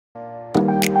Hey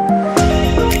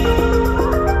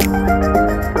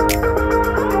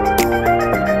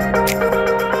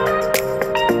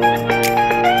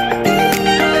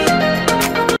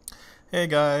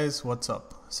guys, what's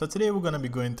up? So today we're going to be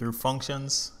going through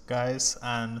functions, guys,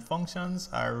 and functions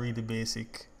are really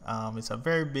basic. It's a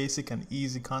very basic and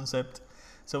easy concept,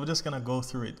 so we're just going to go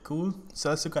through it. Cool. So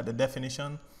let's look at the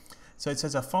definition. So it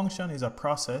says a function is a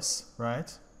process,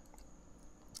 right?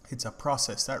 It's a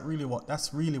process.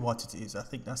 That's really what it is. I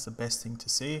think that's the best thing to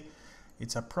say.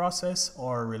 It's a process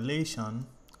or a relation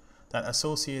that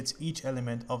associates each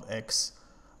element of x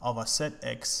of a set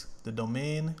x, the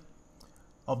domain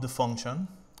of the function,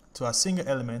 to a single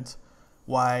element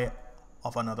y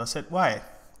of another set y.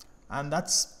 And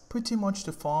that's pretty much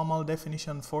the formal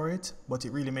definition for it, but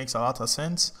it really makes a lot of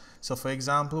sense. So for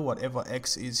example, whatever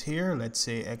x is here, let's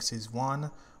say x is 1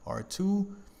 or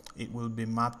 2, it will be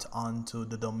mapped onto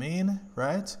the domain,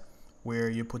 right? Where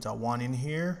you put a 1 in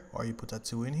here or you put a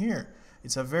 2 in here.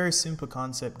 It's a very simple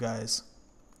concept, guys.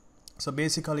 So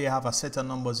basically you have a set of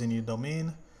numbers in your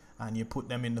domain and you put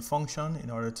them in the function in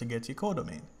order to get your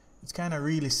codomain. It's kind of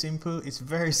really simple. It's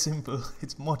very simple.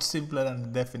 It's much simpler than the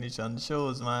definition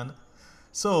shows, man.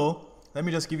 So let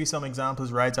me just give you some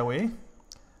examples right away.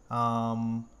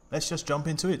 Let's just jump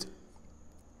into it.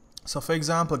 So for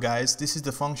example, guys, this is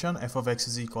the function f of x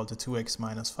is equal to 2x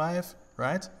minus 5,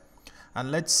 right?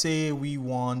 And let's say we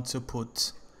want to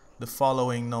put the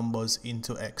following numbers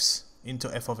into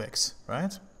f of x,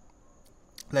 right?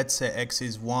 Let's say x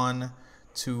is 1,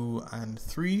 2, and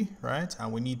 3, right?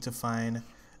 And we need to find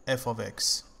f of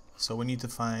x. So we need to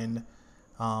find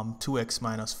 2x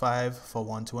minus 5 for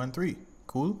 1, 2, and 3.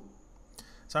 Cool.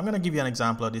 So I'm going to give you an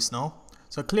example of this now.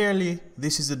 So clearly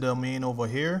this is the domain over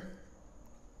here.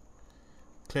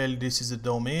 Clearly this is the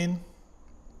domain.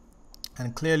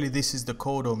 And clearly this is the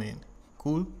codomain.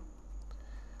 Cool.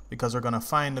 Because we're going to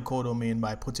find the codomain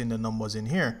by putting the numbers in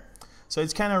here. So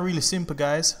it's kind of really simple,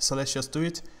 guys. So let's just do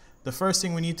it. The first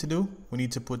thing we need to do, we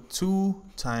need to put 2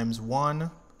 times 1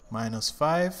 minus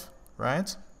 5,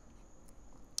 right?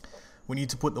 We need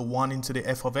to put the 1 into the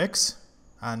f of x,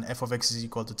 and f of x is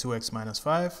equal to 2x minus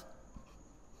 5.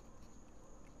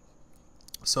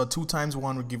 So 2 times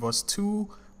 1 would give us 2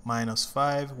 minus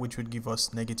 5, which would give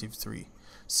us negative 3.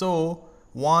 So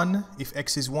 1, if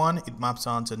x is 1, it maps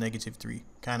on to negative 3.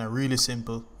 Kind of really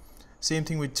simple. Same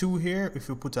thing with 2 here. If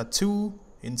we put a 2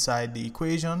 inside the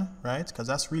equation, right? Because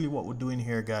that's really what we're doing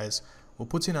here, guys. We're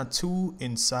putting a 2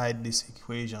 inside this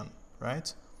equation,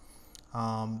 right?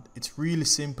 It's really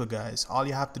simple, guys. All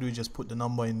you have to do is just put the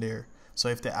number in there. So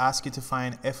if they ask you to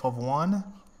find f of 1,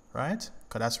 right?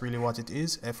 Because that's really what it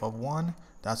is, f of 1.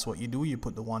 That's what you do. You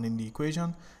put the 1 in the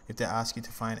equation. If they ask you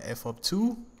to find f of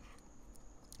 2,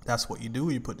 that's what you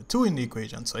do. You put the 2 in the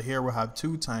equation. So here we have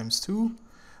 2 times 2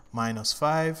 minus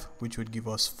 5, which would give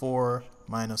us 4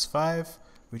 minus 5,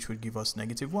 which would give us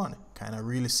negative 1. Kind of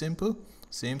really simple.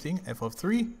 Same thing, f of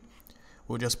 3.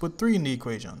 We'll just put 3 in the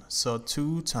equation. So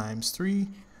 2 times 3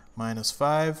 minus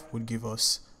 5 would give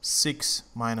us 6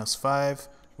 minus 5,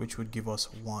 which would give us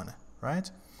 1, right?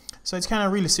 So it's kind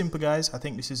of really simple, guys. I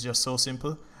think this is just so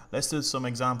simple. Let's do some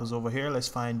examples over here. Let's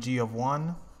find g of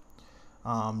 1,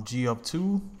 g of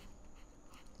 2,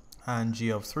 and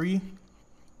g of 3.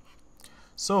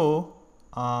 So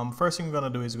first thing we're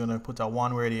going to do is we're going to put a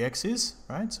 1 where the x is,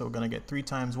 right? So we're going to get 3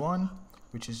 times 1,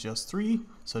 which is just 3.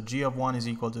 So g of 1 is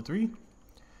equal to 3.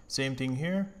 Same thing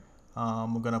here.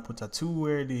 We're going to put a 2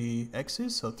 where the x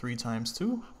is, so 3 times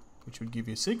 2, which would give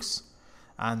you 6.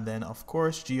 And then, of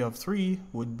course, g of 3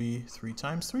 would be 3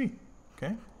 times 3,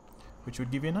 okay, which would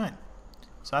give you 9.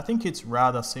 So I think it's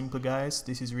rather simple, guys.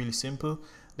 This is really simple.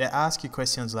 They ask you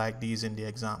questions like these in the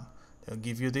exam. They'll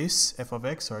give you this, f of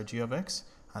x or g of x,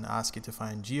 and ask you to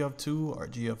find g of 2 or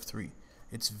g of 3.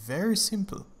 It's very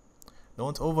simple.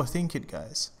 Don't overthink it,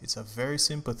 guys. It's a very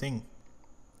simple thing.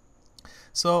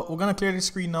 So we're going to clear the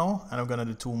screen now, and I'm going to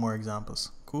do 2 more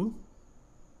examples. Cool?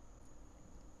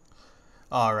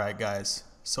 Alright, guys.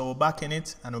 So we're back in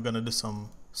it, and we're going to do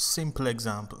some simple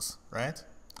examples, right?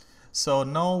 So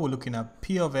now we're looking at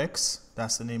p of x,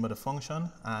 that's the name of the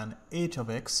function, and h of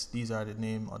x, these are the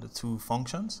name of the 2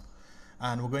 functions.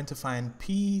 And we're going to find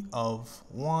p of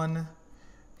 1,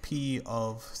 p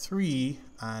of 3,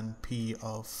 and p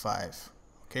of 5.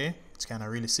 Okay, it's kind of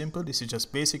really simple. This is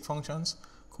just basic functions.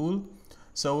 Cool.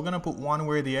 So we're going to put 1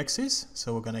 where the x is.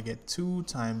 So we're going to get 2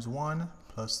 times 1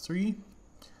 plus 3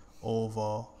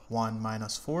 over 1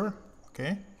 minus 4.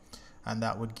 Okay, and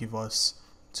that would give us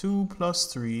 2 plus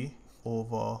 3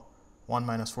 over 1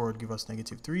 minus 4 would give us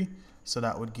negative 3. So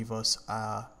that would give us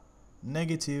a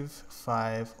negative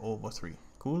 5 over 3.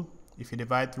 Cool. If you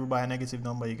divide through by a negative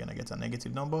number, you're going to get a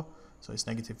negative number. So it's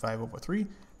negative 5 over 3.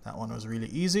 That one was really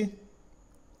easy.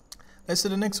 Let's do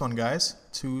the next one, guys.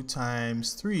 2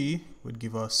 times 3 would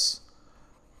give us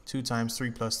 2 times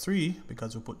 3 plus 3,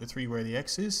 because we put the 3 where the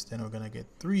x is. Then we're going to get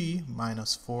 3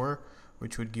 minus 4,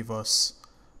 which would give us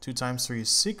 2 times 3 is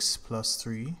 6 plus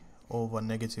 3 over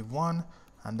negative 1.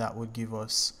 And that would give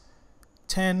us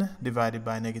 10 divided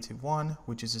by negative 1,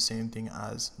 which is the same thing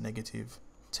as negative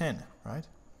 10, right?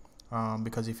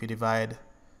 Because if you divide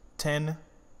 10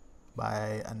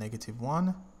 by a negative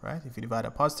 1, right? If you divide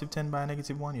a positive 10 by a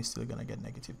negative 1, you're still going to get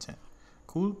negative 10.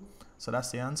 Cool. So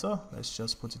that's the answer. Let's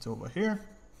just put it over here.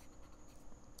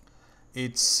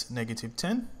 It's negative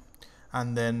 10.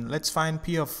 And then let's find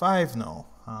P of 5 now.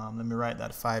 Let me write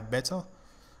that 5 better. I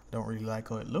don't really like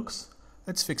how it looks.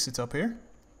 Let's fix it up here.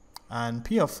 And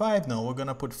P of 5 now, we're going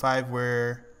to put 5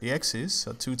 where the x is.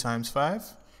 So 2 times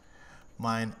 5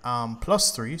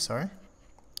 plus 3,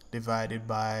 divided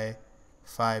by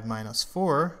 5 minus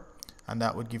 4. And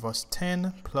that would give us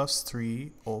 10 plus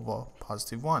 3 over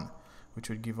positive 1, which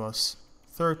would give us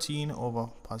 13 over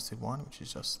positive 1, which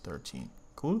is just 13.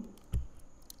 Cool?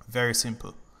 Very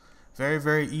simple. Very,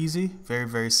 very easy. Very,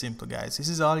 very simple, guys. This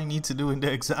is all you need to do in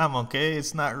the exam, okay?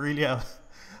 It's not really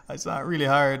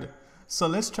hard. So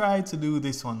let's try to do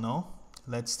this one now.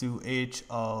 Let's do h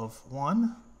of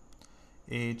 1,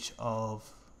 h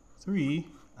of 3,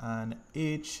 and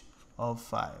h of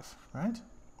 5, right?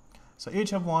 So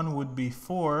h of 1 would be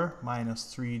 4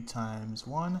 minus 3 times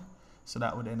 1. So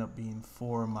that would end up being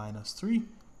 4 minus 3,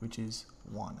 which is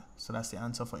 1. So that's the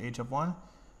answer for h of 1.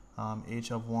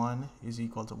 H of 1 is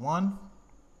equal to 1.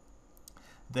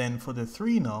 Then for the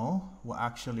 3 now, we're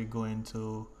actually going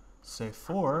to say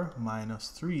 4 minus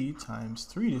 3 times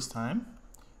 3 this time,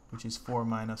 which is 4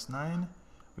 minus 9,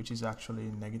 which is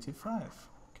actually negative 5.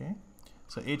 Okay,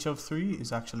 so h of 3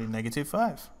 is actually negative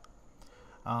 5.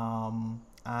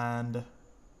 And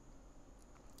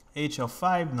h of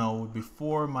 5 now would be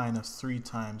 4 minus 3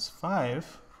 times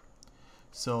 5.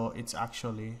 So it's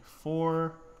actually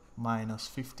 4 minus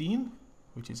 15,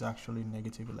 which is actually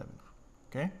negative 11.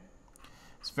 Okay,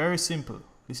 it's very simple.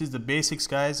 This is the basics,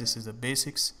 guys. This is the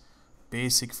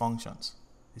basic functions.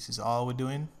 This is all we're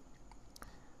doing.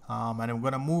 And I'm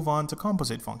going to move on to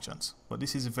composite functions. But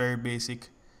this is very basic.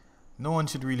 No one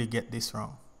should really get this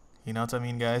wrong. You know what I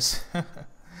mean, guys?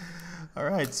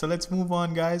 Alright, so let's move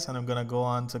on, guys. And I'm going to go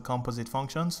on to composite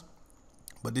functions.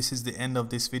 But this is the end of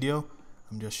this video.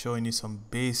 I'm just showing you some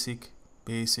basic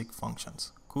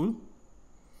functions. Cool?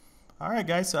 Alright,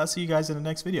 guys. So I'll see you guys in the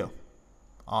next video.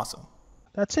 Awesome.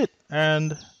 That's it.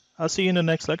 And I'll see you in the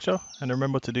next lecture. And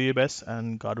remember to do your best,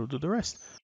 and God will do the rest.